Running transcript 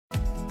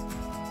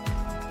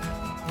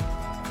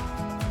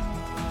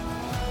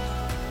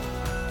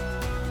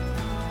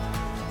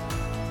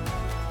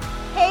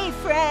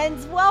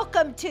friends.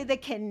 Welcome to the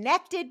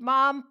Connected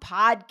Mom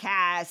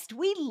podcast.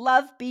 We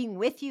love being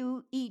with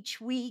you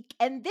each week,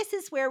 and this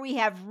is where we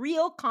have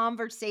real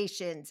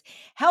conversations,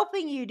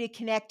 helping you to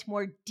connect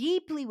more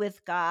deeply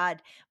with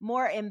God,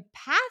 more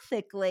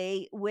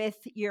empathically with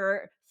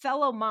your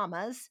fellow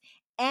mamas,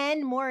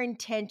 and more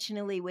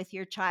intentionally with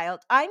your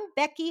child. I'm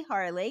Becky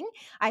Harling.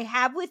 I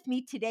have with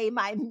me today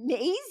my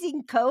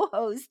amazing co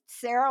host,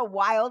 Sarah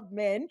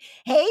Wildman.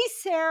 Hey,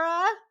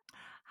 Sarah.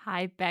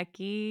 Hi,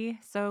 Becky.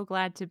 So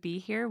glad to be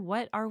here.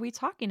 What are we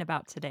talking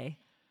about today?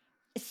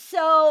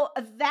 So,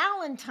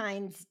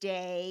 Valentine's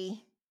Day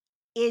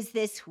is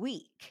this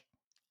week.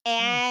 Mm.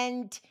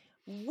 And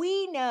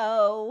we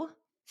know,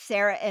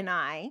 Sarah and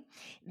I,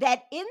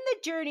 that in the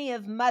journey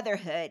of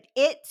motherhood,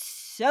 it's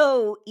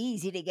so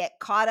easy to get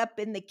caught up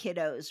in the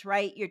kiddos,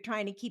 right? You're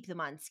trying to keep them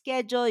on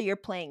schedule, you're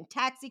playing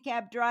taxi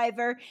cab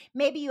driver,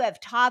 maybe you have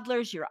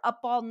toddlers, you're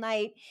up all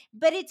night,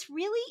 but it's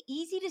really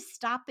easy to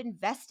stop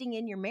investing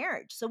in your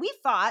marriage. So we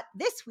thought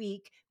this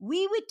week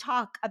we would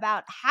talk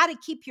about how to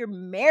keep your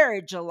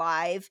marriage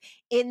alive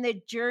in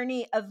the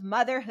journey of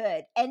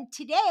motherhood. And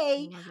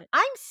today, Love it.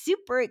 I'm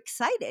super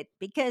excited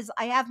because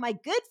I have my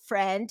good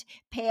friend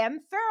Pam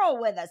Farrell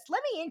with us.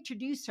 Let me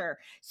introduce her.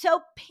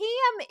 So,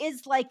 Pam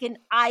is like an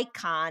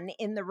icon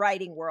in the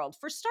writing world.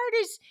 For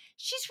starters,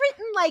 she's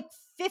written like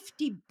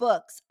 50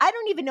 books. I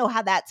don't even know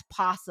how that's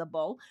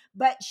possible,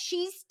 but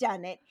she's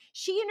done it.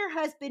 She and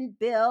her husband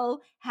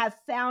Bill have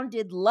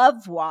founded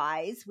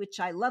Lovewise, which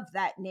I love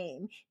that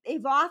name.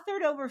 They've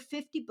authored over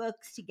 50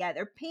 books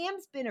together.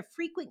 Pam's been a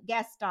frequent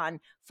guest on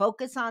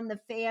Focus on the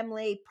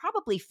Family,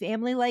 probably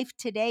Family Life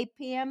Today,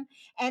 Pam,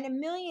 and a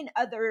million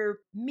other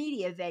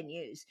media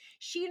venues.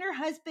 She and her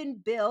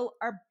husband Bill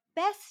are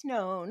best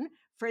known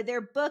for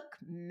their book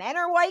Men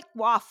Are Like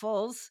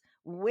Waffles,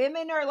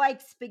 Women Are Like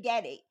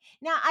Spaghetti.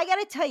 Now, I got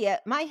to tell you,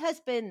 my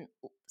husband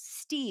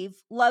Steve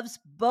loves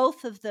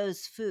both of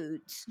those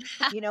foods.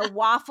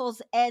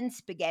 Waffles and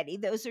spaghetti.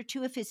 Those are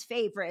two of his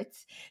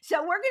favorites.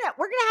 So we're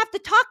gonna have to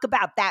talk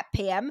about that,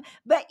 Pam.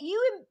 But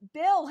you and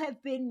Bill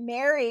have been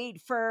married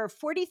for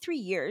 43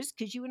 years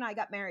because you and I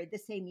got married the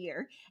same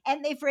year,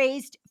 and they've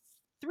raised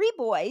three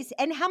boys.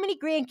 And how many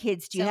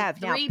grandkids do you So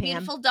have now, three Pam?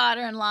 beautiful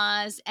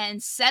daughter-in-laws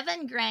and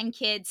 7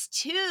 grandkids,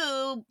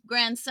 2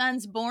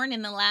 grandsons born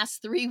in the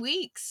last 3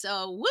 weeks.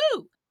 So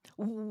woo!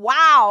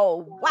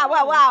 Wow. Wow,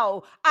 wow, Woo!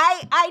 wow.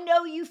 I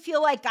know you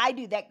feel like I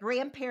do that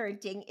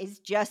grandparenting is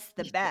just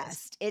the Yes.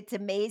 best. It's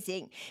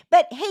amazing.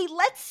 But hey,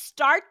 let's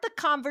start the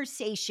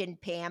conversation,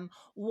 Pam.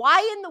 Why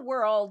in the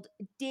world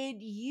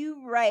did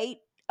you write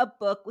a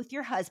book with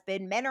your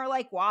husband? Men Are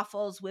Like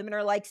Waffles, Women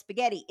Are Like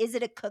Spaghetti. Is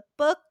it a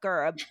cookbook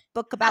or a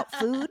book about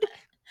food?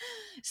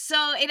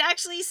 So it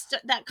actually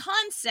that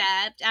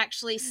concept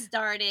actually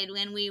started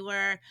when we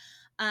were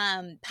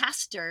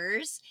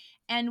pastors,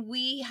 and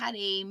we had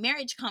a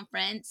marriage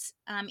conference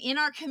in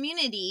our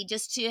community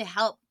just to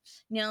help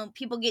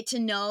people get to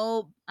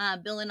know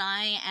Bill and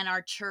I and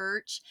our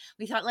church.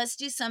 We thought, let's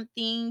do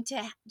something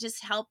to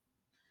just help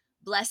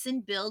bless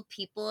and build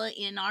people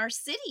in our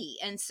city.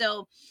 And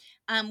so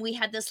we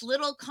had this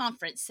little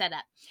conference set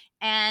up,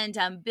 and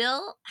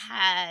Bill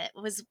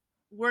was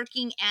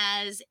working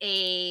as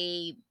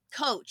a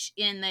coach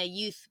in the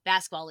youth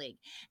basketball league,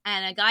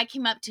 and a guy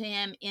came up to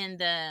him in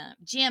the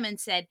gym and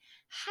said,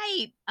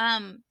 "Hey,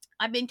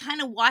 I've been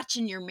kind of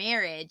watching your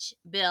marriage,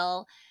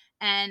 Bill,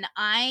 and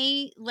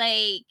I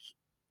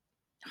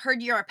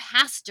heard you're a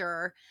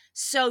pastor.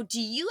 So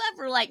do you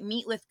ever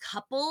meet with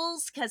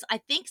couples? Because I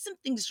think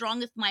something's wrong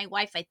with my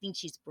wife. I think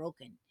she's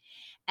broken."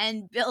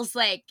 And Bill's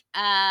like,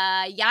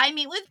 yeah, I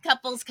meet with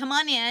couples. Come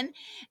on in.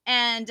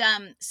 And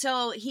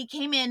so he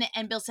came in,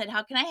 and Bill said,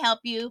 "How can I help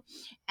you?"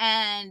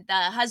 And the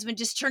husband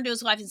just turned to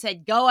his wife and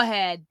said, "Go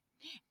ahead."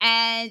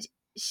 And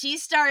she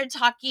started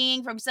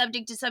talking from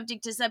subject to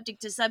subject to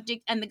subject to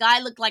subject. And the guy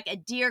looked like a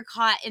deer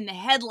caught in the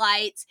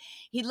headlights.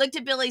 He looked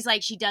at Bill. He's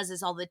like, "She does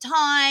this all the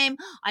time.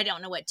 I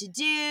don't know what to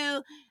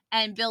do."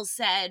 And Bill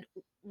said,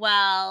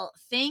 "Well,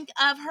 think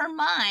of her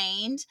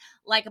mind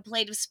like a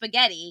plate of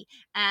spaghetti,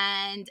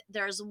 and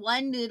there's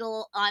one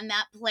noodle on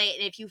that plate.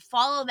 And if you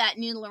follow that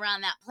noodle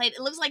around that plate,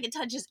 it looks like it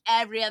touches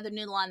every other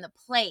noodle on the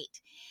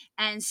plate."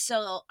 And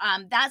so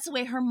that's the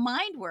way her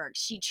mind works.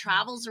 She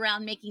travels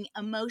around making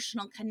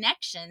emotional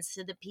connections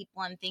to the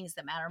people and things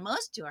that matter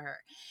most to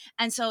her.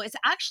 And so it's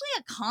actually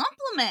a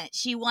compliment.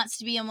 She wants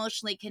to be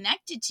emotionally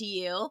connected to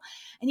you.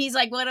 And he's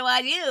like, "What do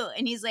I do?"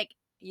 And he's like,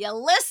 "You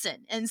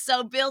listen." And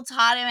so Bill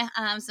taught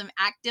him some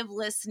active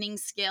listening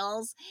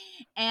skills.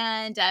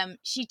 And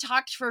she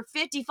talked for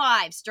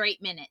 55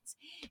 straight minutes.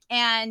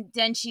 And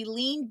then she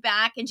leaned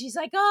back and she's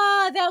like,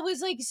 "Oh, that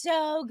was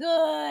so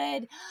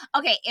good.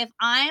 Okay, if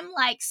I'm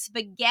like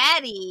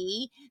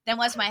spaghetti, then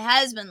what's my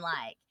husband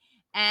like?"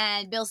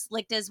 And Bill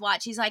slicked his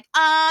watch. He's like,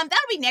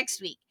 "That'll be next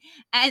week."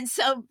 And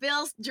so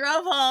Bill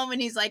drove home and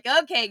he's like,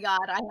 "Okay,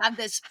 God, I have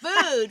this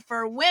food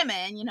for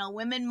women.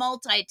 Women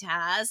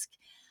multitask.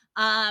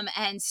 And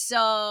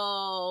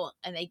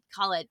they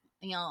call it,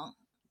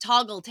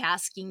 toggle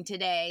tasking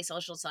today,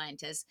 social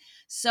scientists.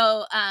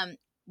 So,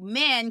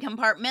 men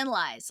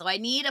compartmentalize. So I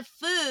need a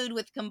food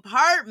with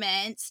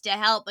compartments to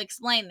help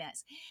explain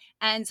this.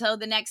 And so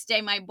the next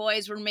day, my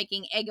boys were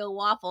making Eggo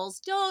waffles.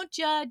 Don't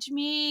judge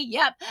me.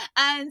 Yep.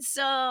 And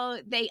so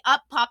they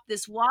up popped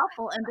this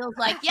waffle, and Bill's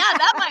like, "Yeah,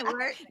 that might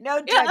work."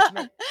 No Yeah.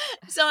 judgment.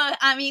 So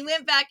he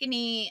went back and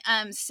he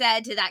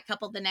said to that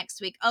couple the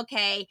next week,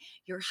 "Okay,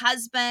 your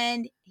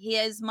husband,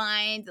 his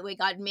mind, the way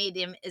God made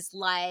him is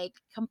like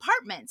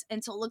compartments,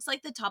 and so it looks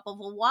like the top of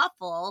a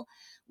waffle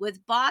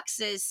with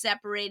boxes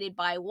separated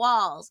by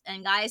walls.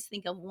 And guys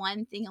think of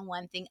one thing and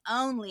one thing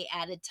only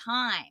at a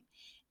time."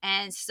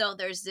 And so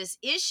there's this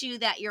issue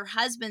that your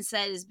husband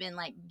said has been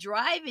like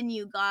driving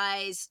you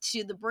guys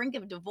to the brink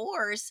of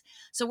divorce.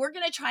 So we're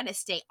going to try to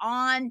stay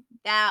on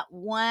that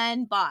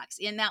one box,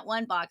 in that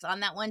one box, on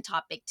that one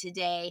topic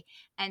today,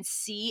 and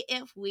see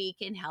if we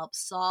can help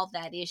solve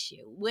that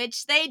issue,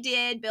 which they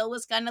did. Bill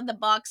was kind of the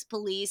box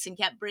police and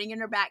kept bringing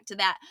her back to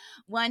that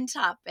one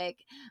topic,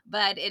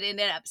 but it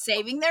ended up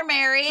saving their The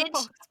marriage.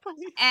 box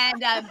police.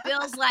 And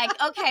Bill's like,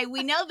 "Okay,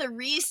 we know the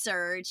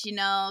research,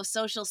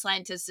 social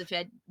scientists have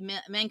had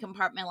men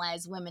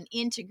compartmentalize, women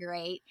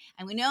integrate.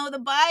 And we know the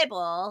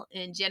Bible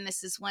in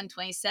Genesis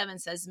 1:27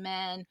 says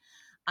men,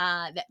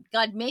 that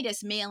God made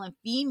us male and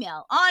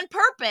female on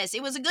purpose.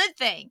 It was a good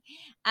thing.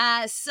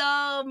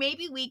 So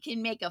maybe we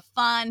can make a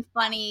fun,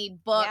 funny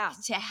book Yeah.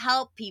 to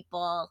help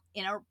people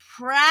in a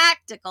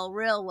practical,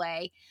 real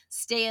way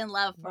stay in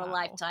love for a Wow.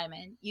 lifetime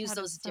and use That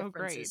those is so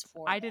great. differences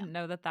for I them." didn't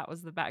know that that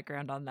was the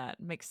background on that.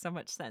 Makes so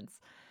much sense.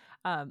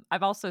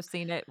 I've also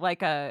seen it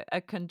like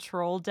a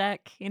control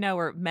deck,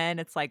 where men,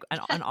 it's like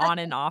an on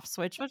and off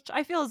switch, which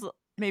I feel is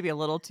maybe a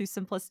little too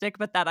simplistic,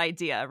 but that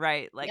idea,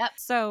 right? Like, Yep.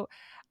 so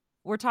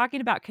we're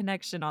talking about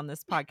connection on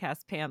this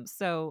podcast, Pam.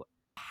 So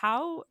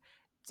how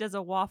does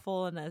a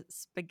waffle and a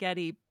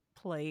spaghetti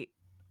plate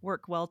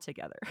work well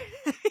together?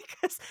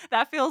 Because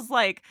that feels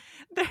like,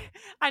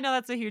 I know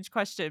that's a huge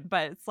question,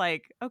 but it's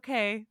like,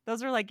 okay,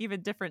 those are like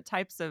even different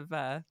types of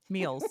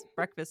meals,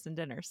 breakfast and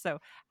dinner. So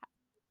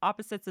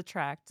opposites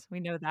attract. We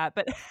know that,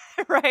 but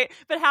right.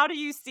 But how do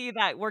you see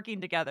that working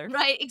together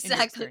Right, in your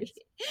exactly. experience?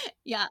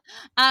 Yeah.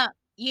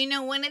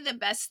 One of the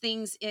best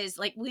things is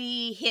like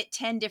we hit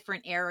 10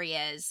 different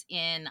areas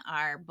in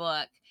our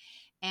book,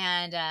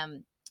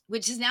 and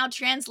which is now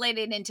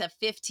translated into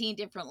 15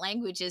 different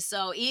languages.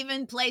 So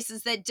even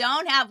places that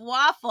don't have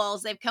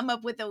waffles, they've come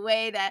up with a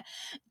way to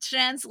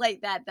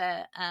translate that.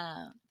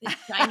 The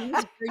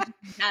Chinese version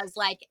has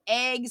like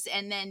eggs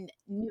and then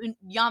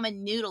ramen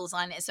noodles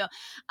on it. So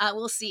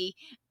we'll see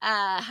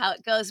how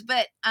it goes.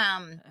 But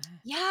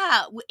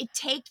yeah, it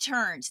take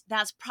turns.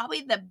 That's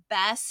probably the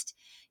best,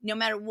 no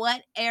matter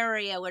what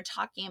area we're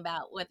talking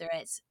about, whether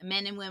it's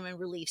men and women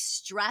relieve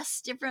stress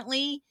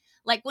differently.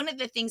 Like one of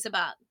the things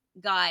about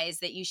guys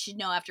that you should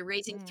know after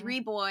raising Mm. 3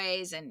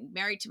 boys and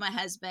married to my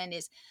husband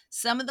is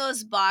some of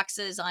those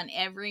boxes on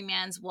every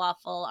man's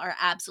waffle are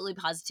absolutely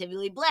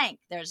positively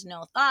blank. There's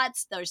no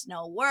thoughts, there's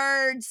no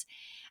words,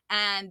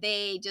 and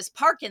they just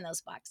park in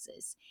those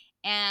boxes.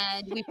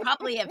 And we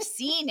probably have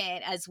seen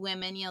it as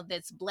women,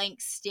 this blank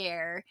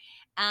stare.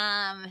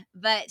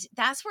 But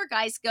that's where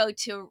guys go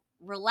to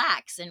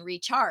relax and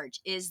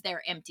recharge, is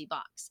their empty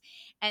box.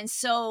 And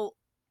so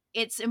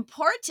it's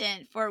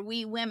important for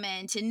we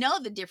women to know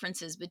the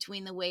differences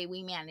between the way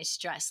we manage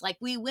stress. Like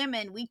we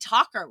women, we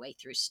talk our way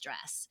through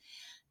stress,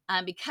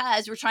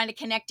 because we're trying to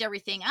connect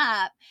everything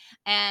up,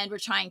 and we're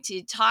trying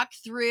to talk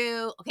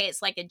through, okay,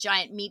 it's like a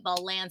giant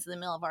meatball lands in the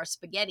middle of our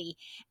spaghetti,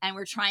 and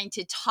we're trying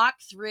to talk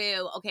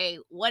through, okay,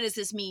 what does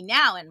this mean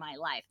now in my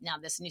life? Now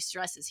this new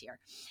stress is here.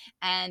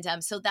 And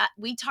so that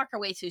we talk our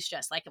way through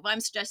stress. Like if I'm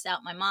stressed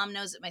out, my mom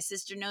knows it, my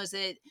sister knows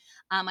it,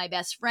 my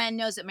best friend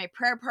knows it, my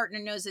prayer partner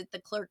knows it,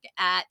 the clerk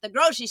at the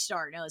grocery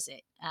store knows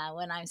it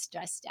when I'm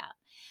stressed out.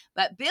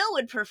 But Bill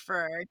would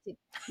prefer to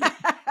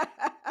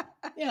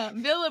Yeah,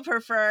 Bill would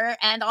prefer,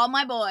 and all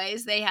my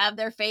boys, they have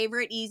their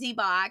favorite easy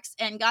box.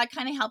 And God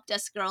kind of helped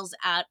us girls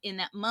out in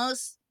that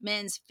most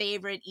men's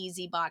favorite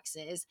easy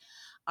boxes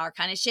are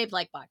kind of shaped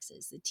like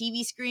boxes. The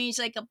TV screen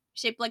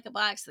shaped like a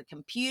box, the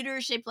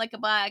computer shaped like a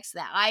box, the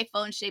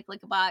iPhone shaped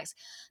like a box,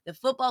 the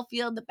football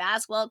field, the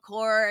basketball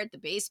court, the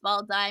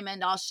baseball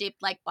diamond, all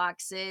shaped like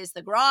boxes.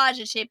 The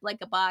garage is shaped like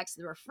a box.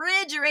 The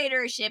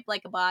refrigerator is shaped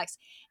like a box.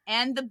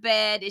 And the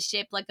bed is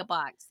shaped like a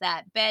box.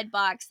 That bed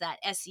box, that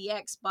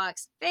SEX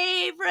box,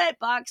 favorite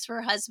box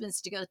for husbands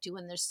to go to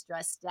when they're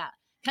stressed out.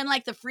 Kind of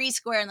like the free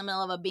square in the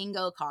middle of a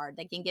bingo card.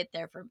 They can get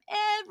there from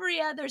every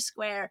other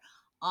square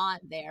on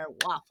their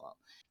waffle.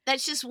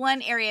 That's just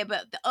one area,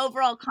 but the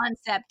overall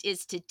concept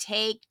is to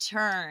take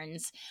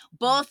turns.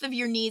 Both of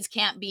your needs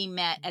can't be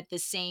met at the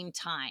same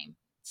time.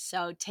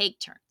 So take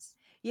turns.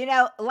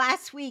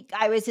 Last week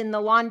I was in the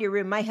laundry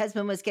room. My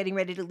husband was getting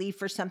ready to leave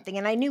for something,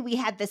 and I knew we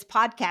had this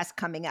podcast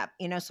coming up,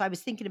 so I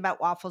was thinking about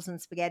waffles and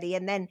spaghetti.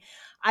 And then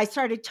I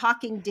started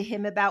talking to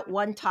him about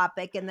one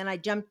topic, and then I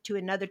jumped to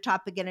another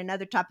topic and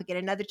another topic and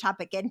another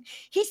topic. And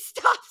he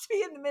stops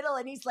me in the middle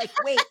and he's like,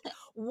 "Wait,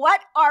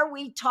 what are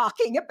we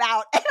talking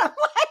about?" And I'm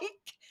like,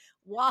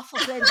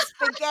 waffles and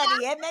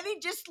spaghetti. And then he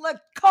just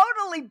looked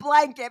totally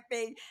blank at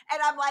me.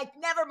 And I'm like,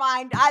 never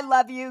mind. I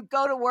love you.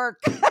 Go to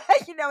work,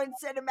 and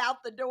send him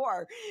out the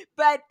door.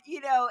 But,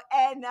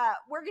 and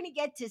we're going to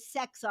get to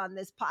sex on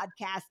this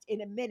podcast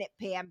in a minute,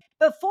 Pam.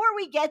 Before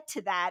we get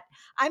to that,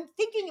 I'm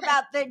thinking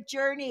about the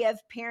journey of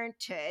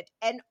parenthood.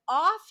 And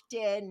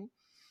often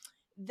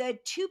the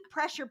two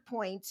pressure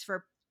points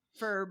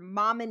for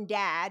mom and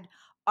dad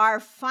are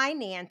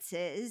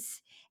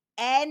finances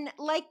and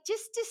like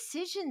just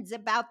decisions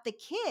about the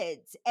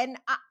kids. And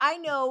I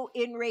know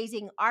in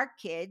raising our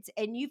kids,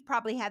 and you've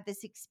probably had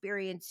this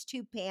experience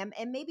too, Pam,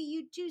 and maybe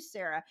you too,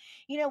 Sarah.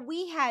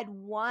 We had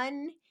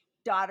one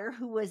daughter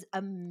who was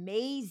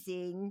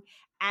amazing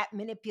at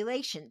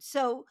manipulation.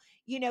 So,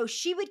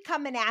 she would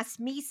come and ask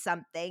me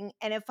something.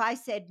 And if I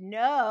said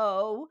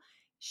no,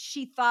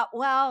 she thought,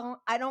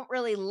 well, I don't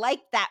really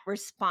like that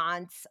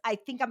response. I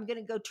think I'm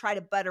going to go try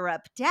to butter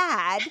up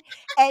dad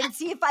and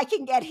see if I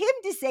can get him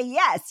to say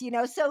yes.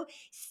 So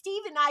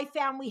Steve and I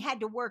found we had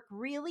to work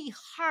really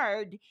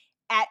hard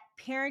at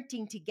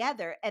parenting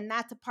together, and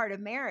that's a part of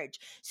marriage.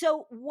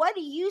 So what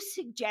do you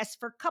suggest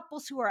for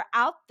couples who are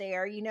out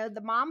there,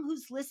 the mom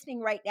who's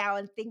listening right now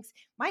and thinks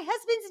my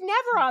husband's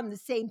never on the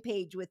same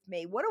page with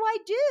me? What do I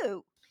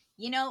do?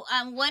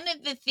 One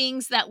of the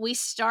things that we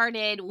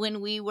started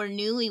when we were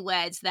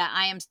newlyweds that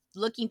I am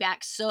looking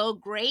back so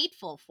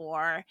grateful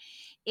for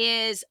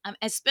is,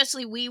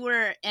 especially we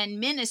were in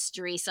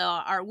ministry, so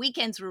our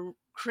weekends were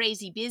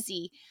crazy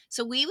busy.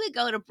 So we would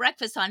go to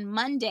breakfast on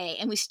Monday,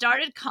 and we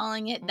started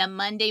calling it the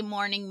Monday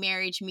morning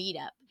marriage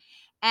meetup.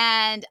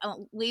 And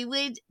we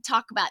would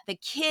talk about the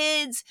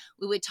kids,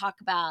 we would talk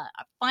about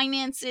our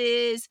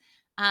finances.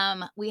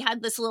 We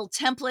had this little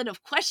template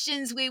of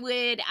questions we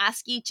would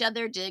ask each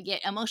other to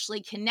get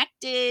emotionally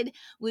connected.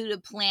 We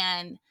would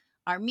plan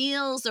our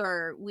meals,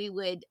 or we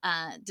would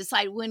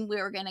decide when we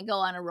were going to go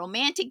on a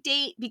romantic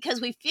date, because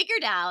we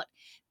figured out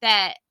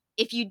that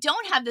if you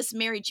don't have this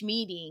marriage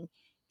meeting,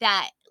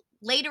 that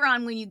later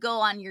on when you go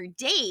on your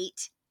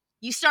date,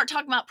 you start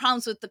talking about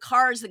problems with the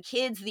cars, the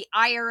kids, the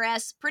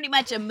IRS, pretty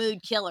much a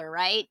mood killer,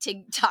 right?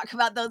 To talk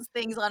about those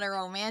things on a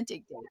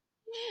romantic date.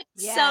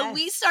 So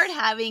we start Yes.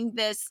 having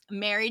this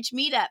marriage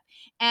meetup.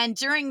 And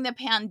during the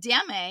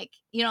pandemic,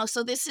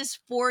 so this is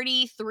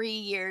 43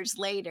 years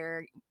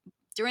later,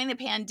 during the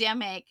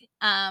pandemic,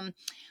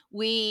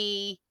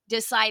 we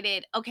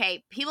decided,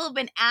 okay, people have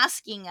been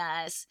asking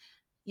us,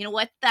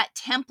 what that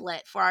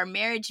template for our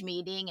marriage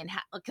meeting, and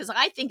because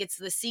I think it's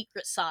the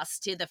secret sauce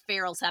to the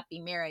Farrell's happy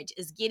marriage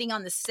is getting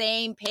on the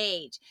same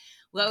page.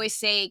 We always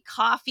say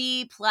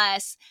coffee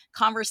plus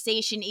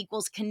conversation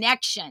equals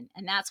connection,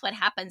 and that's what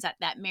happens at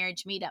that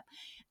marriage meetup.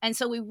 And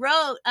so we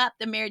wrote up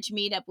the marriage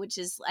meetup, which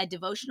is a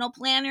devotional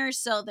planner.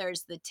 So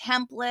there's the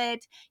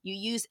template you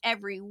use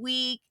every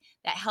week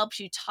that helps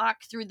you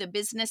talk through the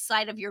business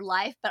side of your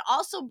life, but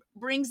also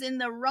brings in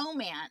the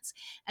romance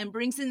and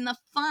brings in the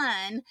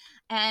fun.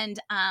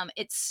 And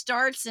it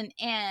starts and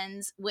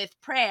ends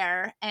with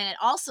prayer, and it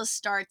also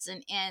starts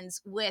and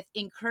ends with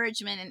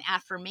encouragement and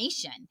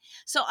affirmation.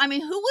 So, I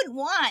mean, who would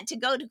want to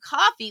go to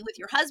coffee with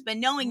your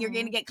husband knowing you're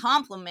going to get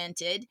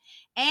complimented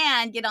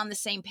and get on the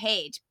same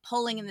page,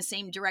 pulling in the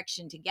same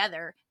direction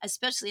together,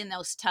 especially in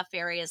those tough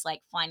areas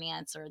like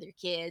finance or their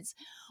kids,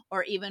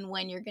 or even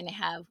when you're going to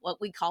have what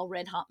we call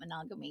red hot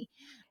monogamy.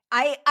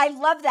 I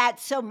love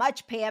that so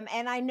much, Pam.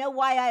 And I know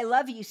why I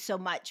love you so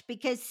much,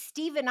 because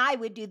Steve and I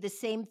would do the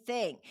same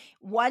thing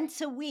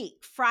once a week,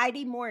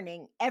 Friday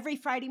morning. Every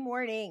Friday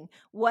morning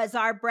was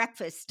our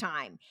breakfast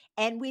time.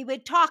 And we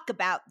would talk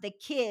about the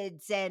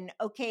kids and,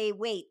 okay,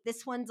 wait,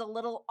 this one's a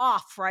little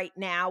off right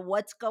now.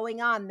 What's going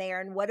on there?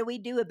 And what do we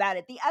do about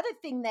it? The other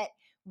thing that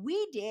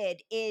we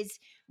did is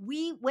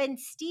when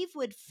Steve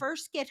would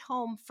first get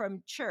home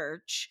from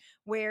church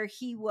where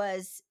he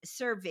was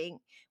serving,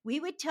 we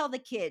would tell the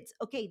kids,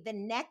 okay, the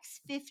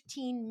next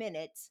 15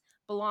 minutes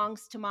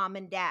belongs to mom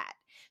and dad.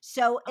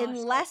 So Awesome.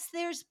 unless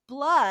there's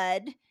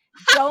blood,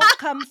 don't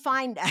come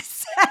find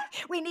us.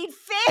 we need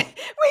 15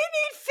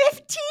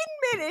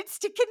 minutes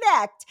to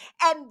connect,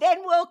 and then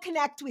we'll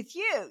connect with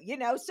you.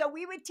 So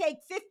we would take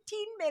 15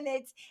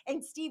 minutes,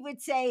 and Steve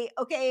would say,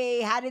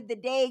 okay, how did the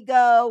day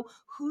go?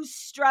 Who's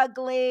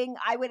struggling?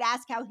 I would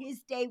ask how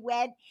his day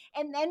went,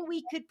 and then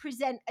we could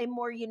present a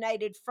more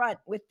united front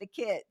with the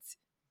kids.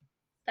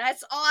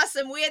 That's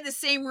awesome. We had the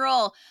same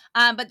rule,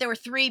 but there were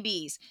 3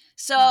 B's.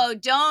 So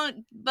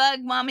don't bug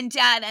mom and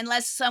dad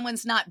unless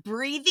someone's not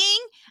breathing,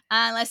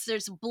 unless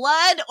there's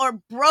blood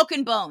or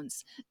broken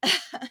bones.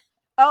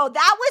 Oh,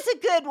 that was a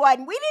good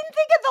one. We didn't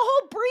think of the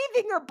whole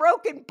breathing or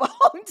broken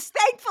bones.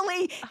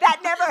 Thankfully, that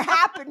never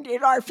happened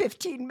in our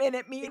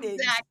 15-minute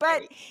meetings.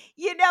 But, Exactly.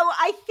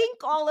 I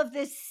think all of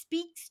this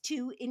speaks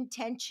to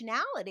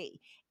intentionality,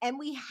 and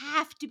we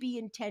have to be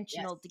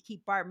intentional Yes. to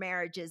keep our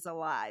marriages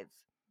alive.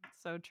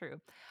 So true.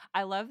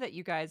 I love that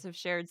you guys have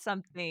shared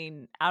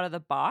something out of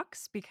the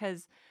box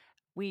because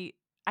we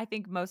I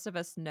think most of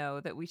us know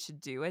that we should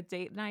do a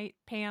date night,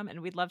 Pam,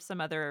 and we'd love some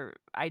other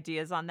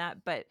ideas on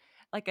that, but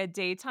like a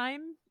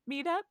daytime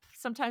meetup.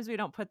 Sometimes we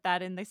don't put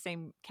that in the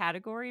same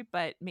category,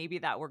 but maybe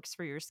that works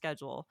for your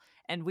schedule.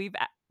 And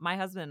my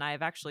husband and I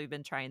have actually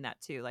been trying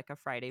that too, like a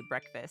Friday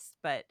breakfast.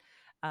 But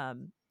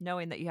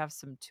knowing that you have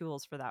some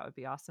tools for that would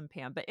be awesome,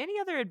 Pam. But any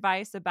other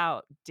advice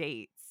about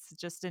dates,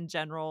 just in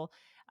general?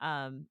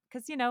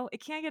 Because it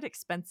can get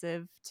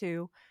expensive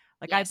too.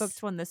 Like I booked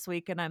Yes. one this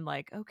week, and I'm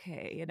like,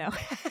 okay,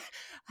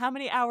 how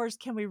many hours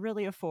can we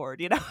really afford?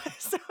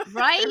 So there you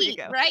Right,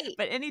 go. right.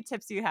 But any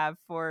tips you have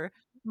for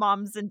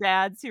moms and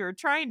dads who are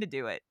trying to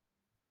do it?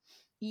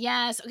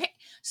 Yes. Okay.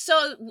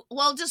 So,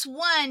 well, just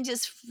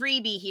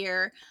freebie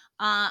here.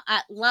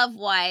 At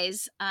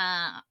Lovewise,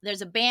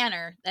 there's a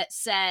banner that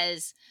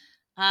says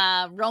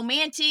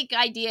romantic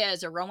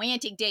ideas or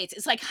romantic dates.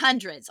 It's like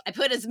hundreds. I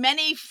put as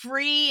many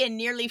free and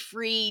nearly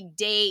free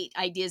date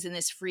ideas in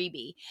this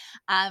freebie.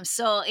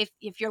 So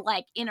if you're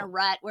like in a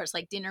rut where it's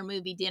like dinner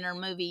movie,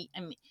 I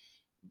mean,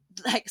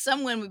 like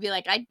someone would be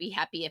like, I'd be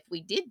happy if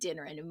we did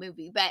dinner and a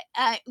movie, but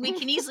we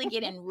can easily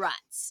get in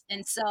ruts.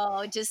 And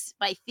so just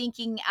by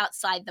thinking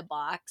outside the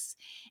box.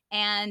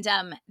 And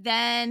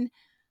then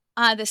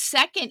the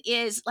second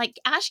is like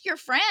ask your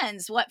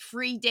friends what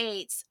free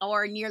dates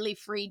or nearly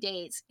free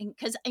dates,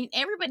 because in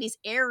everybody's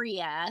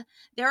area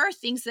there are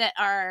things that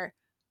are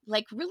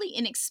like really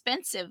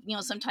inexpensive.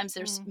 Sometimes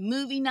there's Mm.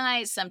 movie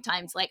nights.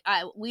 Sometimes like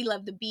we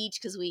love the beach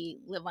because we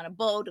live on a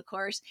boat, of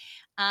course.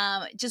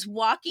 Just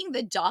walking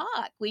the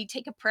dock. We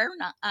take a prayer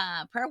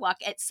walk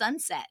at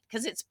sunset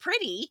because it's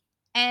pretty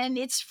and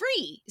it's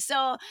free.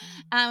 So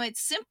Mm.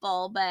 it's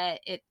simple,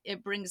 but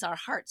it brings our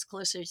hearts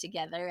closer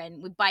together.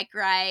 And we bike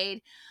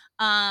ride,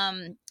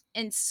 um,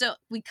 and so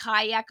we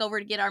kayak over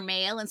to get our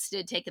mail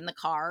instead of taking the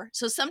car.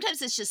 So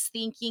sometimes it's just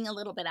thinking a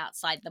little bit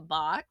outside the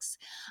box.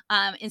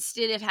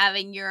 Instead of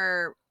having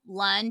your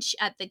lunch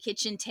at the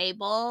kitchen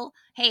table,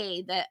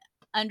 hey, the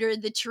under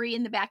the tree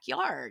in the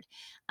backyard,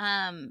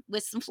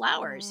 with some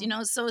flowers.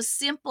 Mm. So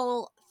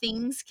simple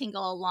things can go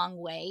a long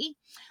way.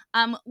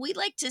 We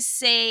like to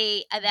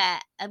say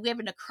that we have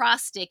an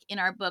acrostic in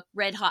our book,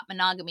 Red Hot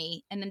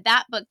Monogamy. And in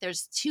that book,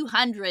 there's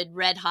 200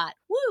 red hot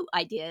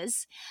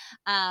ideas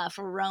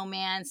for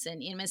romance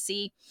and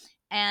intimacy.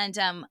 And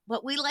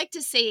what we like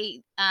to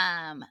say,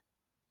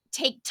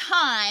 take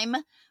time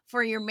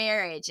for your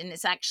marriage. And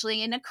it's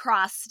actually an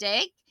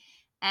acrostic.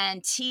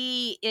 And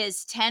T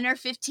is 10 or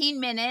 15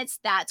 minutes.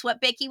 That's what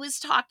Becky was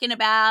talking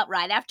about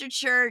right after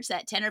church,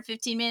 that 10 or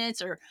 15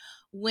 minutes, or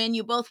when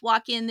you both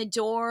walk in the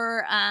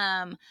door,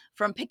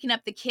 from picking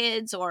up the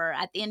kids or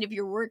at the end of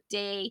your work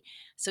day.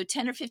 So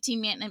 10 or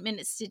 15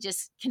 minutes to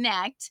just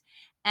connect.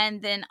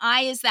 And then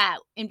I is that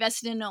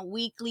invested in a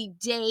weekly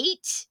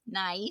date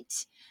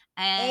night.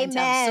 And so,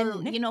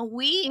 Amen.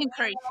 we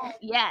encourage,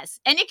 yes.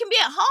 And it can be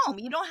at home.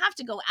 You don't have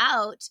to go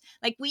out.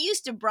 Like we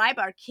used to bribe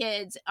our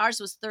kids.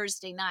 Ours was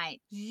Thursday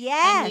night.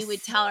 And we would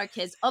Yes. tell our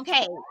kids,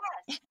 okay,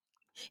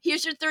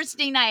 here's your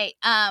Thursday night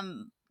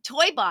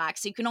toy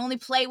box. You can only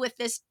play with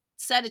this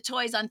set of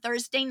toys on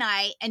Thursday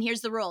night. And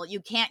here's the rule: you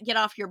can't get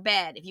off your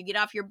bed. If you get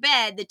off your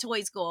bed, the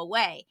toys go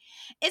away.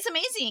 It's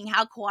amazing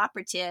how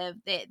cooperative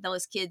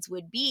those kids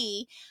would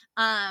be.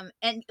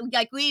 And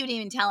like we would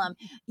even tell them,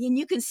 and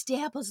you can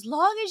stay up as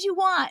long as you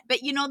want, but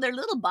their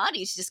little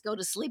bodies just go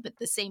to sleep at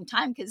the same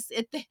time because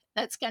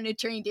that's kind of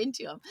trained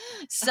into them.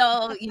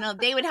 So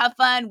they would have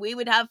fun, we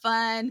would have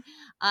fun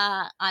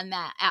on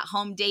that at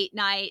home date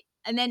night.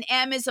 And then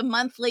M is a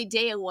monthly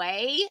day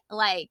away.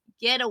 Like,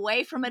 get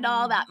away from it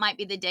all. Mm. That might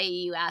be the day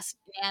you ask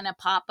Nana,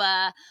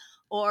 Papa,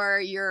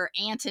 or your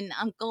aunt and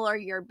uncle or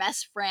your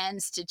best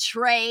friends to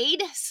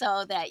trade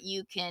so that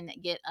you can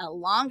get a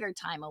longer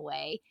time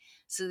away,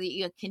 so that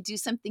you can do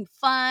something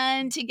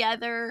fun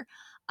together,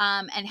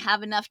 and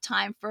have enough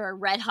time for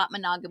red hot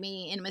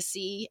monogamy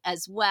intimacy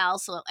as well.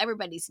 So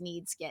everybody's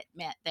needs get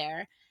met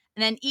there.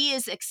 And then E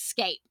is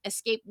escape.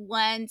 Escape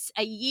once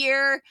a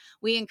year.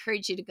 We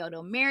encourage you to go to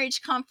a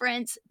marriage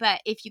conference, but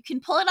if you can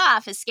pull it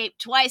off, escape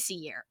twice a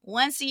year.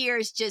 Once a year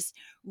is just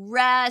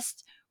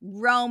rest,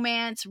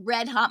 romance,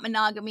 red hot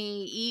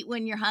monogamy, eat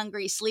when you're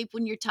hungry, sleep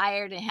when you're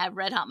tired, and have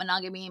red hot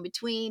monogamy in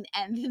between.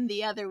 And then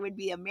the other would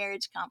be a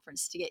marriage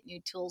conference to get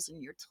new tools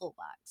in your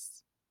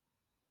toolbox.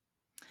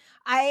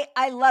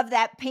 I love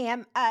that,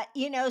 Pam.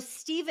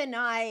 Steve and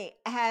I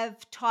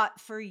have taught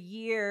for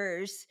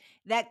years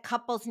that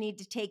couples need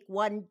to take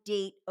one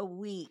date a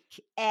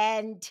week.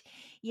 And,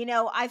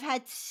 I've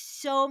had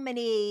so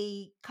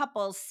many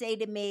couples say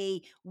to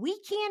me, we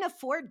can't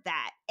afford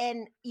that.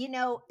 And,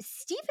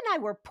 Steve and I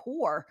were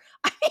poor.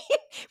 I mean,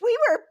 we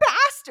were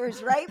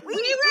pastors, right? We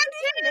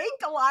We didn't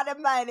make a lot of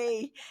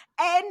money.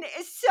 And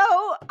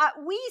so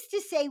we used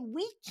to say,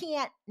 we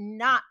can't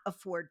not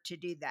afford to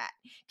do that,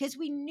 because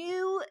we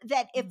knew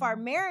that if our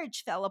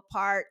marriage fell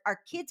apart, our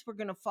kids were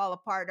going to fall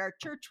apart, our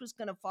church was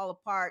going to fall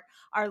apart,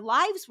 our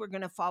lives were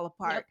going to fall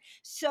apart. Yep.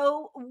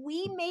 So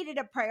we made it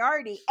a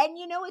priority. And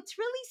it's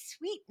really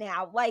sweet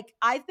now. Like,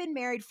 I've been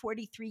married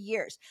 43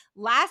 years.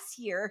 Last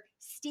year,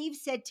 Steve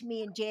said to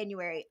me in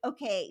January,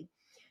 okay,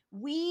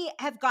 we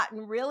have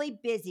gotten really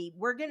busy.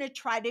 We're going to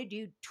try to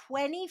do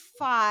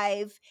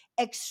 25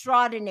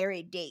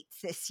 extraordinary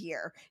dates this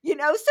year. So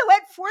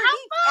at 40,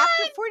 How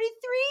after fun!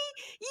 43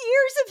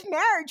 years of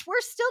marriage,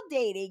 we're still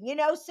dating.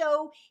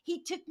 So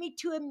he took me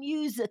to a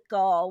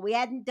musical. We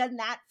hadn't done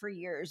that for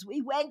years.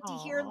 We went to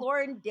hear Aw.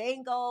 Lauren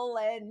Daigle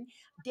and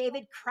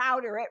David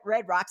Crowder at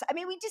Red Rocks. I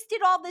mean, we just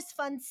did all this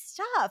fun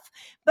stuff,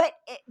 but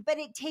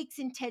it takes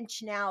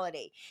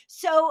intentionality.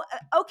 So,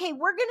 okay,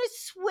 we're going to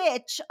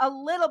switch a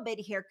little bit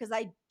here because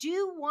I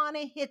do want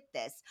to hit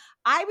this.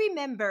 I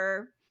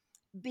remember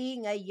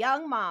being a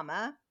young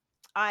mama.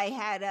 I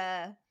had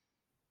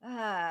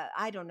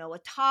I don't know, a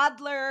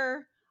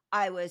toddler.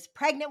 I was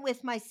pregnant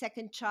with my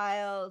second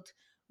child.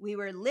 We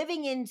were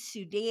living in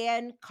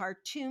Sudan,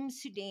 Khartoum,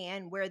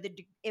 Sudan, where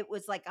it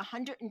was like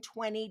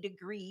 120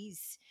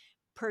 degrees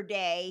per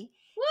day,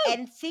 Woo!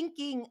 and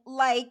thinking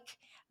like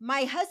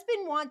my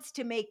husband wants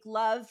to make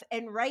love,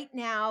 and right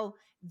now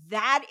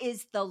that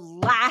is the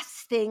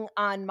last thing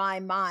on my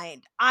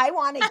mind. I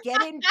want to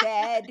get in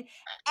bed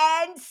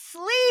and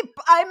sleep.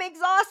 I'm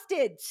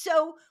exhausted.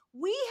 So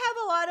we have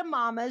a lot of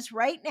mamas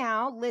right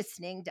now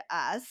listening to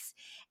us,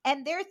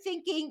 and they're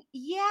thinking,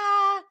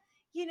 yeah,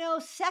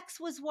 sex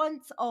was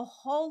once a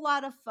whole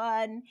lot of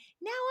fun.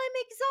 Now I'm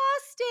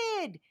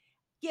exhausted.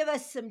 Give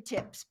us some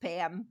tips,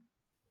 Pam.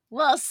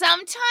 Well,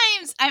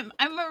 sometimes I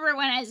remember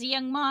when I was a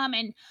young mom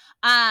and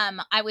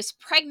I was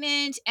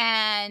pregnant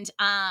and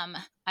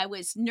I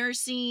was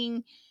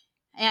nursing,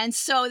 and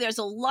so there's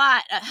a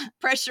lot of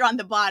pressure on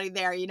the body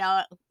there,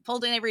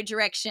 pulled in every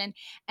direction.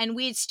 And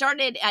we had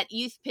started at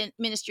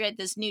ministry at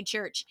this new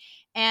church,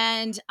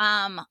 and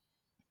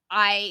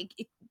I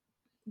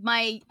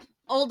my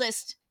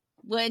oldest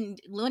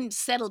wouldn't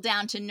settle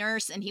down to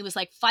nurse, and he was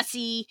like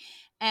fussy,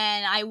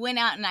 and I went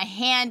out and I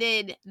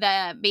handed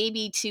the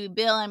baby to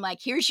Bill. I'm like,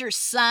 here's your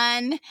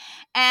son.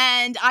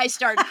 And I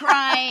start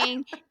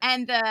crying,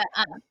 and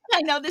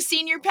I know the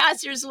senior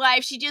pastor's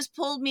wife, she just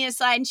pulled me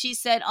aside and she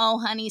said, oh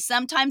honey,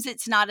 sometimes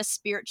it's not a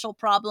spiritual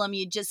problem,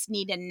 you just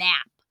need a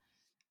nap.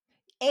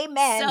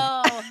 Amen.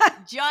 So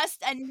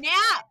just a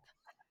nap.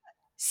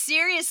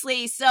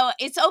 Seriously, so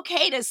it's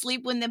okay to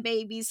sleep when the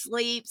baby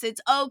sleeps.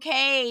 It's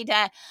okay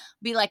to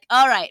be like,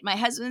 all right, my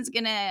husband's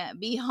gonna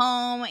be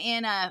home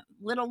in a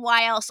little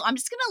while, so I'm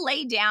just gonna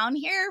lay down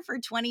here for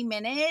 20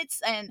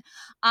 minutes, and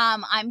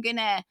I'm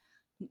gonna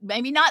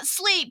maybe not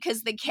sleep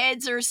because the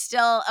kids are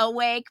still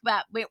awake,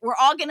 but we're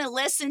all gonna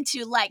listen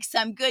to like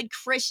some good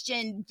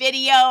Christian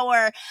video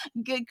or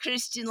good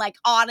Christian like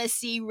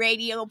Odyssey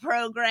radio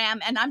program,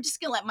 and I'm just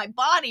gonna let my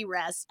body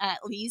rest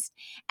at least.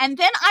 And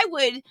then I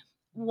would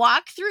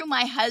walk through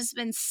my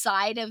husband's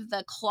side of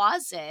the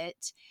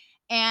closet,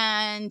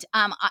 and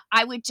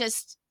I would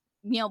just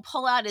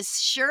pull out his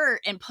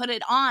shirt and put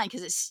it on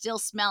because it still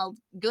smelled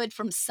good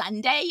from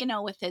Sunday,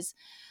 with his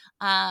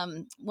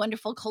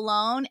wonderful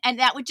cologne, and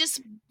that would just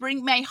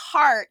bring my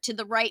heart to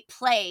the right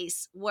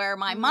place where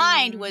my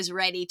mind Mm. was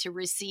ready to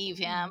receive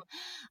him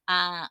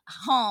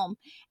home.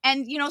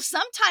 And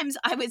sometimes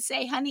I would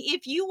say, honey,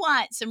 if you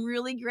want some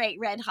really great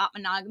red hot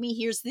monogamy,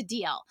 here's the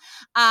deal.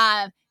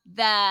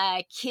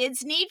 The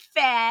kids need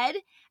fed,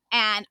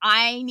 and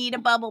I need a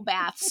bubble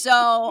bath.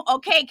 So,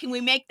 okay, can we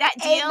make that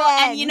deal?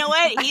 And you Amen. know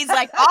what? He's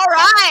like, all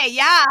right,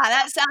 yeah,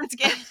 that sounds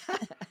good.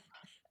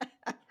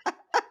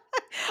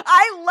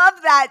 I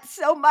love that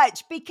so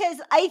much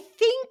because I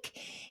think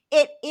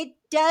it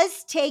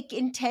does take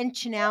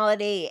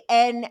intentionality,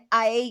 and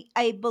I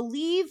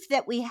believe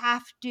that we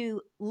have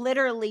to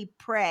literally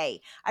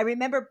pray. I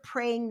remember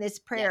praying this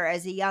Yes, prayer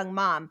as a young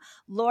mom.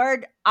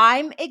 Lord,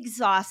 I'm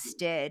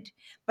exhausted,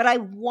 but I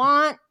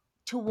want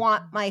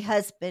my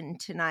husband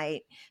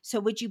tonight. So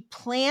would you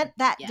plant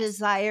that yes.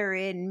 desire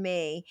in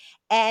me?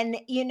 And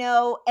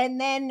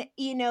then,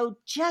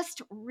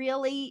 just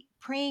really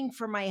praying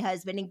for my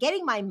husband and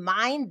getting my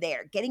mind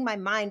there, getting my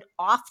mind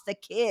off the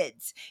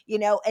kids,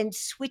 and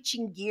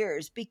switching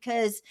gears,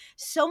 because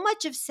so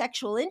much of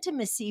sexual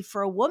intimacy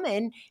for a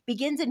woman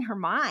begins in her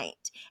mind.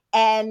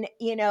 And,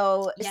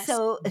 Yes.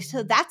 so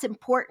that's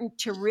important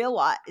to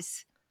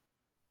realize.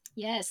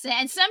 Yes,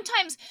 and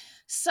sometimes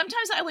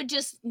I would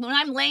just when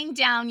I'm laying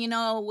down,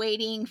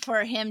 waiting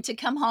for him to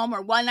come home,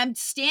 or when I'm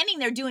standing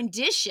there doing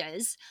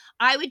dishes,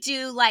 I would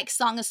do like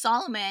Song of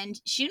Solomon,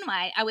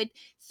 Shunammite. I would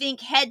think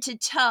head to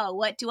toe,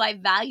 what do I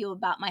value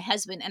about my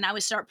husband? And I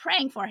would start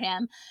praying for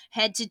him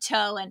head to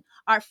toe. And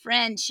our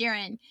friend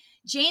Sharon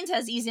James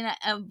has even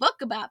a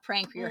book about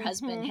praying for your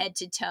husband Hmm. head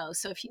to toe.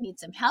 So if you need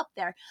some help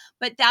there,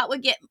 but that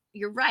would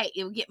you're right,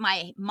 it would get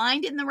my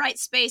mind in the right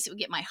space, it would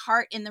get my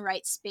heart in the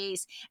right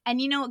space. And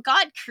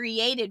God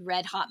created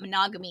red hot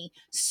monogamy,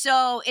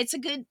 so it's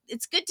good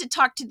to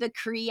talk to the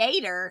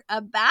creator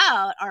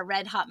about our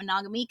red hot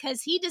monogamy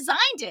because he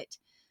designed it.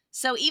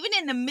 So even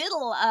in the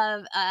middle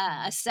of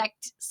a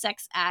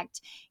sex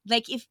act,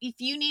 like if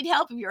you need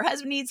help, if your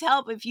husband needs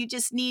help, if you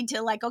just need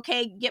to like,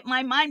 okay, get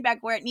my mind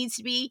back where it needs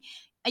to be,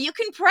 you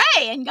can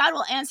pray and God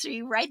will answer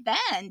you right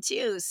then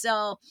too.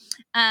 So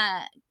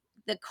uh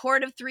the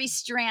cord of three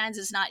strands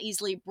is not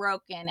easily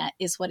broken,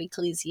 is what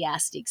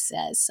Ecclesiastes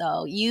says.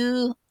 So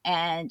you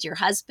and your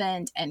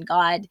husband and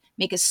God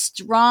make a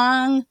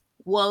strong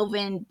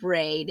woven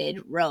braided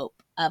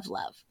rope of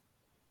love.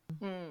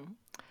 Mm.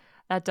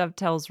 That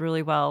dovetails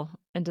really well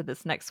into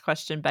this next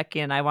question, Becky,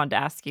 and I wanted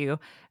to ask you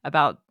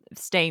about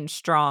staying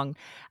strong.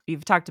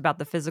 You've talked about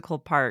the physical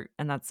part,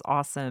 and that's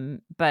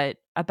awesome, but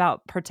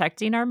about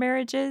protecting our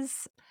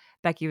marriages,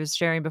 Becky was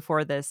sharing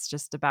before this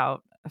just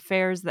about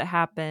affairs that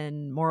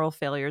happen, moral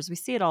failures. We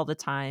see it all the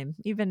time,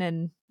 even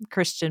in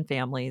Christian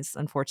families,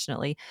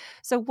 unfortunately.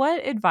 So,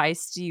 what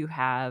advice do you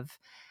have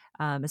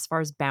as far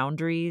as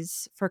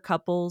boundaries for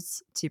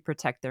couples to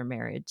protect their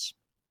marriage?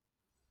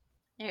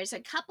 There's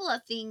a couple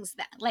of things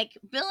that, like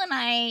Bill and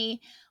I,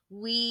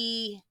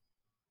 we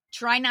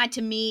try not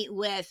to meet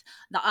with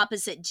the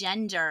opposite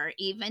gender,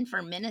 even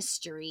for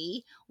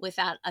ministry,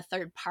 without a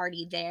third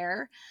party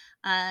there.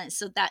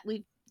 So that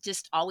we've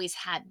just always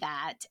had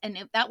that.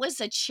 And that was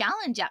a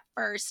challenge at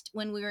first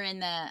when we were in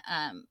the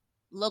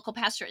local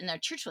pastorate, and their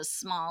church was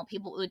small.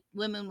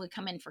 Women would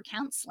come in for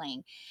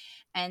counseling.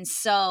 And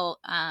so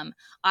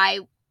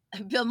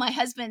Bill, my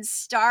husband,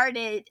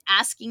 started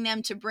asking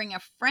them to bring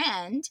a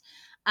friend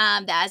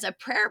that as a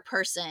prayer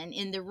person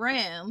in the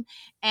room.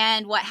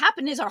 And what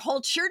happened is our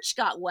whole church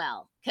got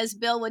well, because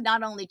Bill would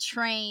not only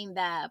train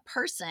the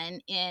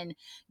person in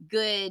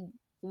good,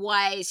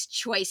 wise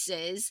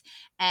choices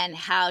and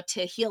how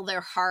to heal their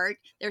heart,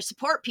 their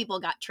support people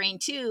got trained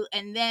too.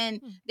 And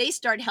then they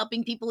started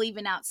helping people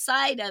even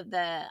outside of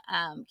the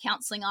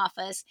counseling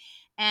office.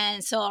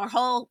 And so our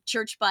whole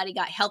church body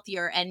got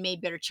healthier and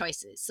made better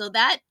choices. So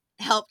that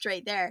helped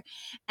right there.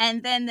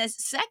 And then the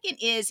second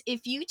is,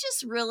 if you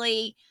just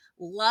really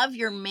love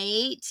your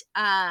mate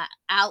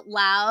out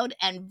loud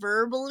and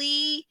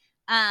verbally,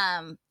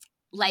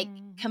 like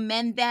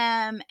commend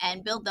them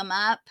and build them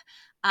up,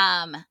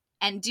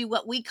 and do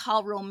what we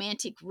call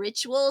romantic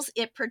rituals,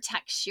 it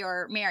protects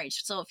your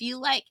marriage. So if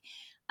you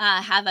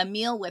have a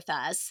meal with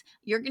us,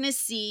 you're going to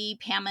see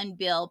Pam and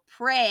Bill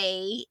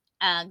pray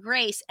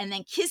grace and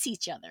then kiss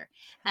each other.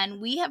 And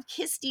we have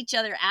kissed each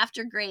other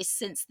after grace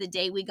since the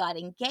day we got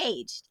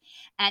engaged.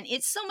 And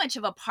it's so much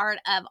of a part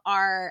of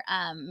our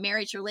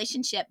marriage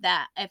relationship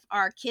that if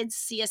our kids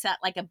see us at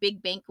like a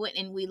big banquet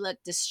and we look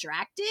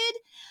distracted,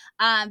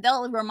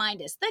 they'll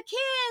remind us, the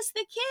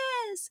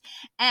kiss.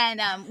 And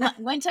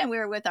one time we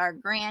were with our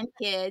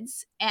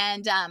grandkids,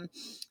 and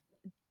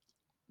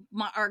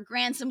our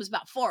grandson was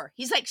about 4.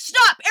 He's like,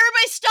 "Stop,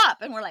 everybody stop."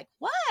 And we're like,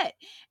 "What?"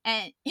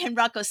 And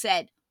Rocco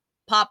said,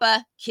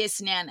 "Papa,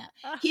 kiss Nana."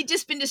 He'd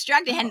just been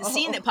distracted, hadn't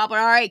seen that Papa,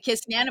 all right,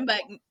 kiss Nana,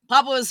 but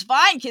Papa was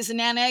fine kissing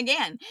Nana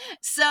again.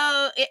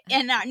 So,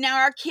 now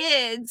our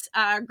kids,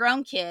 our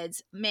grown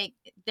kids, make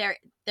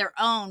their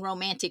own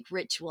romantic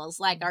rituals.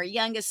 Like our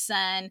youngest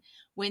son,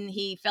 when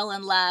he fell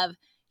in love,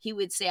 he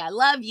would say, "I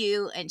love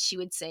you," and she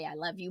would say, "I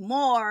love you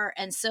more."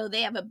 And so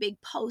they have a big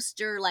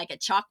poster, like a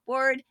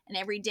chalkboard, and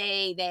every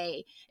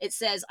day it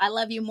says, "I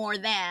love you more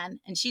than,"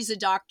 and she's a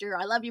doctor,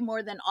 "I love you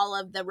more than all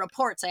of the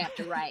reports I have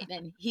to write."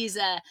 And he's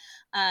a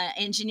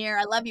engineer,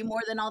 "I love you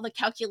more than all the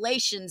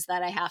calculations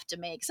that I have to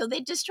make." So they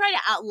just try to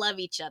outlove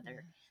each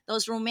other.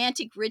 Those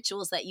romantic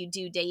rituals that you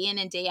do day in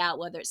and day out,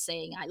 whether it's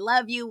saying "I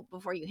love you"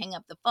 before you hang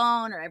up the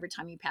phone, or every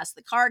time you pass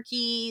the car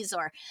keys,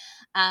 or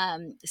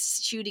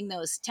shooting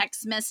those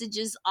text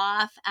messages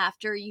off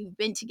after you've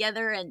been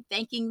together and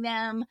thanking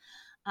them.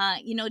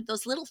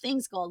 Those little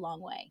things go a long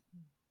way.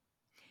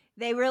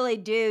 They really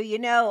do.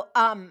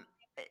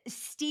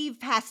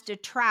 Steve has to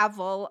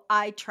travel.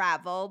 I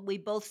travel. We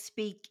both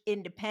speak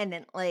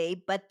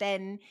independently, but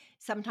then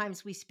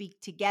sometimes we speak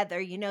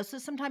together, So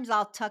sometimes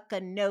I'll tuck a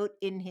note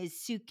in his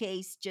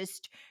suitcase,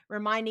 just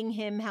reminding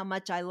him how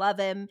much I love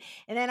him.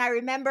 And then I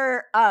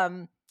remember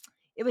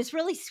it was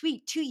really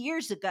sweet 2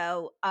 years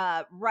ago,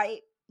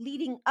 right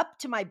leading up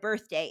to my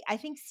birthday. I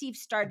think Steve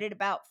started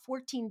about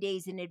 14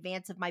 days in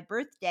advance of my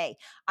birthday.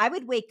 I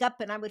would wake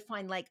up and I would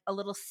find like a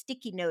little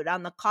sticky note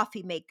on the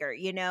coffee maker,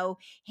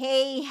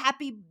 "Hey,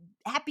 happy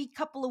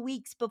couple of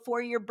weeks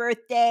before your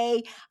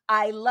birthday.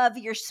 I love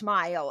your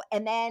smile."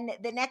 And then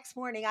the next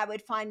morning I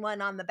would find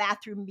one on the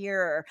bathroom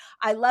mirror.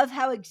 "I love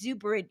how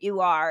exuberant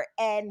you are."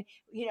 And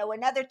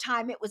another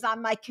time it was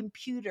on my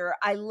computer.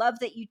 "I love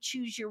that you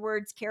choose your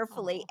words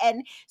carefully."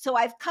 And so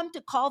I've come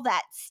to call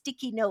that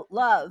sticky note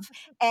love.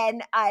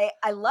 And I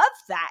love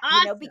that,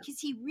 Awesome. because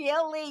he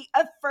really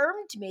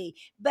affirmed me.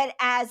 But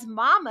as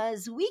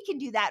mamas, we can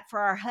do that for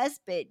our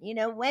husband.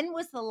 When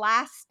was the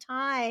last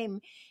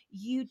time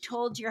you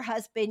told your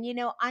husband,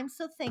 "I'm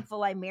so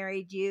thankful I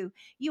married you.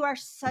 You are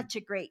such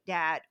a great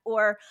dad."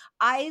 Or,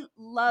 "I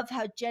love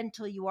how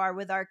gentle you are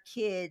with our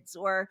kids."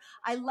 Or,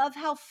 "I love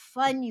how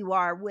fun you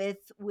are with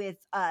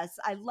us.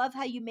 I love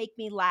how you make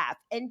me laugh."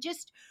 And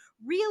just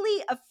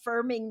really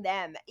affirming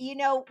them.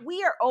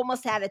 We are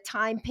almost out of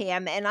time,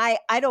 Pam, and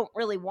I don't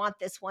really want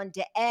this one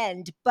to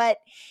end, but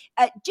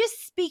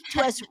just speak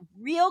to us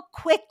real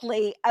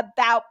quickly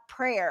about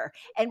prayer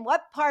and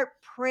what part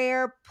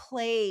prayer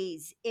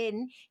plays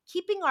in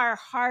keeping our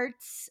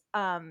hearts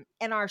and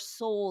our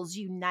souls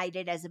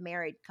united as a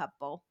married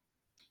couple.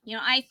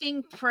 I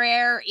think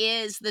prayer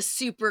is the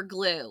super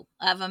glue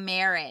of a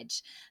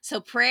marriage.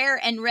 So, prayer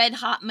and red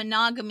hot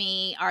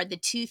monogamy are the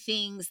two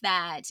things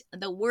that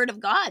the Word of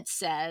God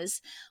says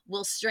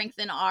will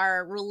strengthen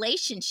our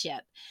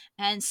relationship.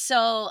 And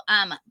so,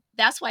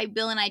 that's why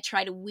Bill and I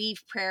try to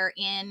weave prayer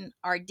in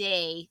our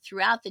day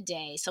throughout the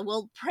day. So,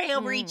 we'll pray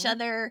over each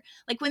other.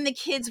 Like when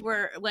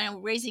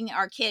when raising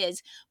our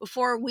kids,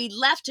 before we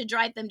left to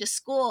drive them to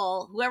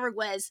school, whoever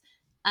was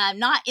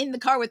not in the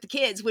car with the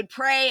kids would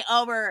pray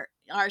over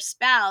our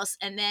spouse,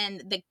 and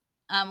then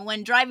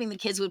when driving the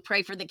kids would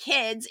pray for the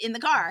kids in the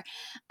car.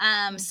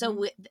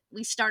 So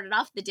we started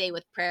off the day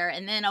with prayer,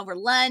 and then over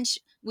lunch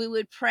we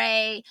would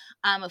pray.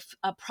 If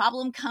a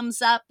problem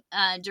comes up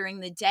during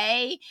the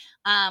day,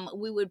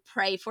 we would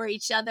pray for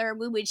each other.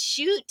 We would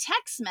shoot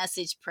text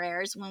message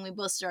prayers when we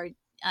both started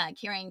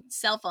carrying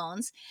cell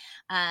phones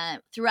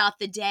throughout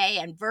the day,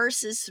 and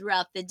verses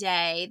throughout the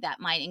day that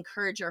might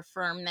encourage or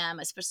affirm them,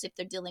 especially if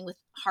they're dealing with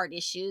heart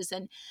issues.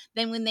 And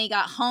then when they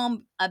got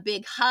home, a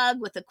big hug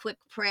with a quick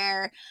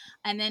prayer.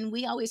 And then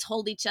we always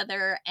hold each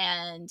other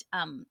and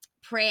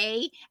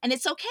pray. And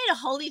it's okay to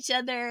hold each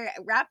other,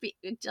 wrap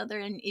each other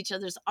in each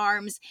other's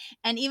arms,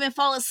 and even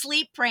fall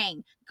asleep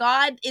praying.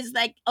 God is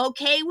like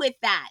okay with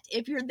that.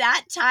 If you're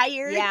that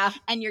tired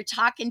and you're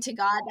talking to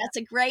God, that's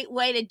a great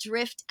way to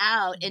drift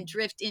out and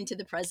drift into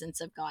the presence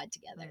of God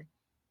together.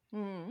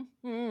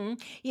 In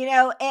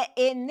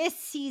this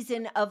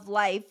season of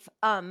life,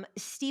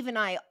 Steve and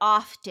I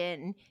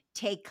often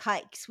take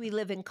hikes. We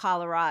live in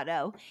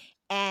Colorado,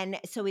 and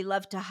so we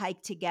love to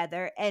hike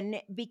together.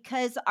 And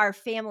because our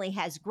family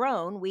has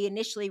grown, we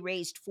initially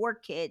raised 4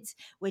 kids,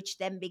 which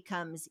then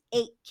becomes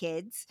 8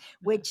 kids,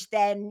 which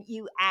then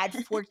you add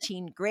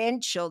 14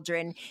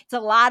 grandchildren. It's a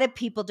lot of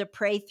people to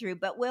pray through,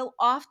 but we'll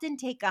often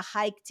take a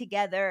hike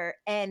together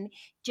and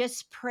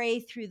just pray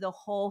through the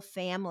whole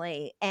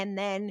family. And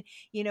then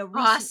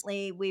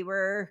recently we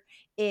were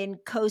in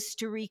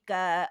Costa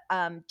Rica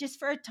just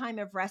for a time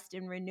of rest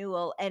and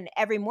renewal. And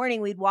every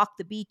morning we'd walk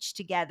the beach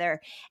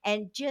together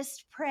and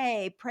just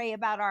pray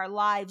about our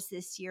lives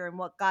this year and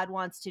what God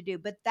wants to do.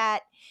 But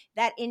that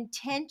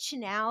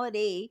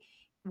intentionality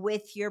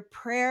with your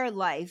prayer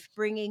life,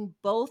 bringing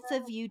both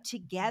of you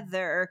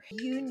together,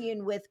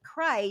 union with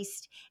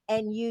Christ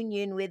and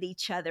union with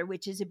each other,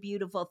 which is a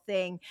beautiful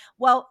thing.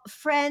 Well,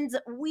 friends,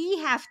 we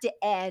have to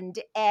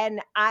end,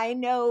 and I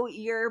know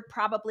you're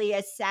probably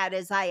as sad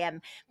as I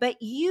am, but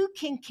you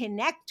can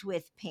connect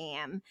with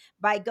Pam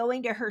by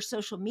going to her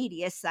social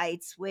media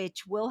sites,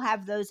 which we'll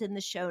have those in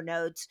the show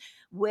notes.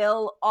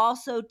 We'll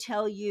also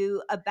tell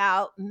you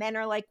about Men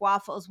Are Like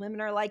Waffles,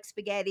 Women Are Like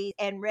Spaghetti,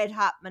 and Red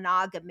Hot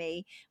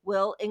Monogamy.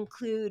 We'll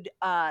include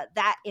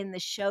that in the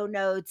show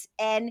notes.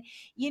 And,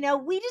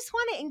 we just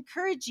want to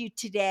encourage you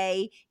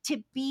today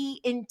to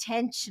be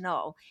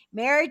intentional.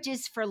 Marriage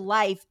is for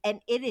life, and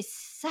it is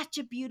such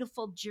a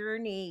beautiful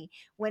journey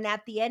when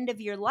at the end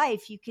of your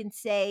life you can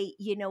say,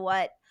 you know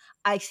what,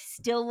 I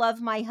still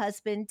love my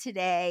husband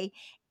today,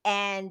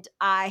 and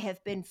I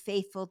have been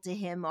faithful to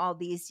him all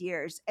these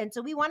years. And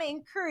so we want to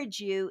encourage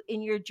you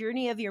in your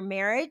journey of your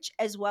marriage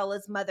as well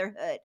as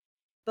motherhood.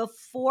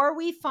 Before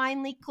we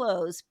finally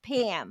close,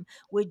 Pam,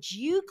 would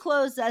you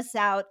close us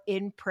out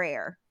in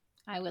prayer?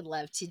 I would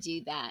love to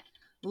do that.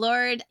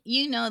 Lord,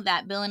 you know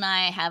that Bill and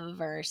I have a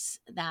verse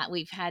that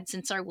we've had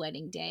since our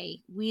wedding day.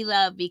 We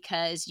love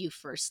because you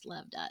first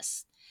loved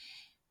us.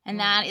 And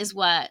that is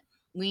what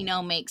we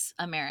know makes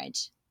a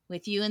marriage,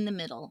 with you in the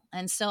middle.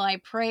 And so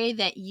I pray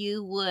that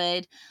you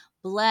would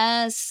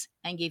bless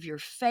and give your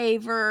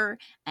favor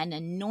and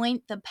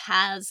anoint the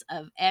paths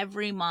of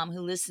every mom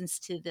who listens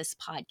to this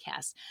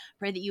podcast.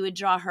 Pray that you would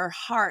draw her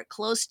heart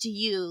close to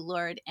you,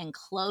 Lord, and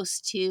close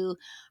to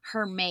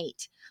her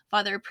mate.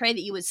 Father, I pray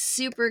that you would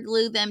super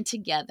glue them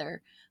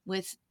together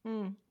with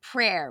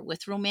prayer,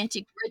 with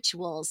romantic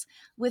rituals,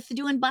 with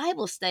doing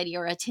Bible study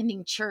or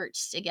attending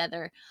church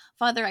together.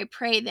 Father, I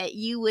pray that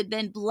you would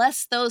then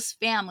bless those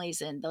families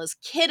and those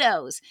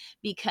kiddos,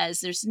 because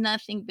there's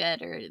nothing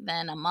better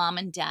than a mom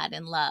and dad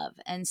in love.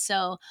 And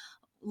so,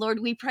 Lord,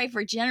 we pray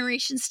for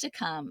generations to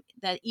come,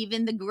 that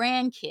even the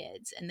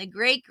grandkids and the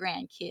great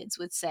grandkids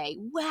would say,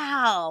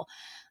 wow,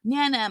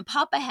 Nana and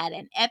Papa had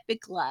an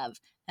epic love.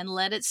 And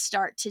let it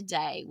start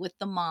today with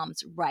the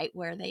moms right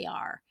where they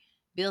are.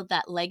 Build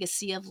that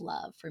legacy of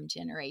love from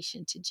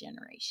generation to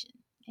generation.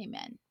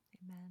 Amen.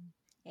 Amen.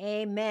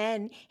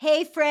 Amen.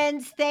 Hey,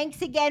 friends,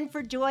 thanks again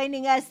for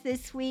joining us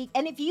this week.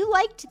 And if you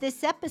liked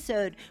this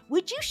episode,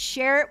 would you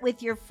share it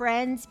with your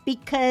friends?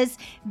 Because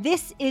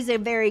this is a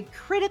very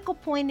critical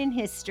point in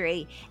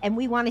history, and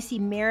we want to see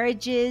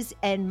marriages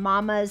and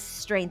mamas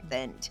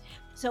strengthened.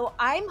 So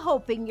I'm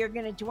hoping you're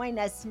going to join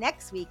us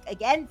next week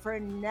again for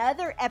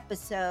another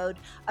episode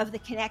of the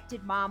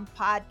Connected Mom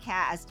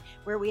podcast,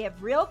 where we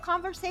have real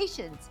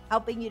conversations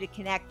helping you to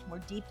connect more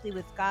deeply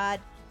with God,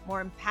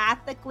 more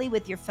empathically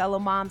with your fellow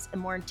moms, and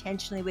more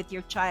intentionally with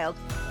your child.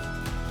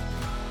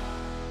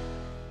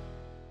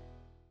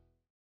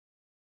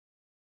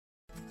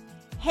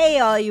 Hey,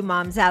 all you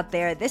moms out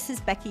there, this is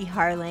Becky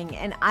Harling,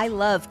 and I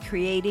love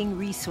creating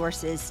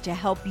resources to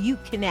help you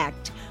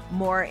connect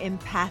more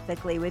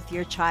empathically with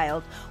your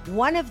child.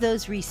 One of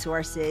those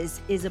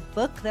resources is a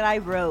book that I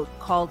wrote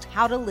called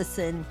How to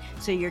Listen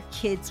So Your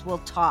Kids Will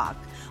Talk.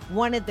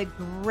 One of the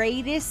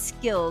greatest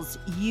skills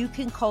you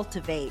can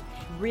cultivate,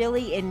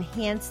 really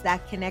enhance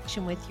that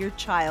connection with your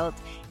child,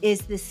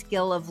 is the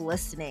skill of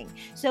listening.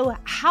 So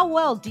how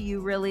well do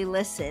you really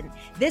listen?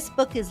 This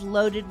book is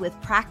loaded with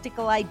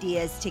practical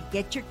ideas to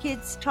get your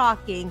kids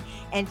talking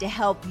and to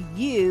help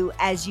you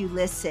as you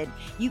listen.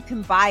 You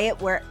can buy it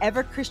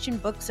wherever Christian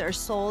books are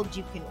sold.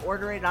 You can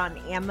order it on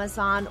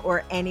Amazon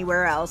or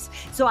anywhere else.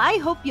 So I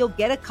hope you'll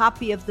get a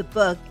copy of the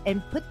book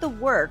and put the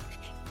work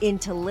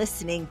into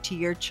listening to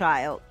your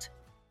child.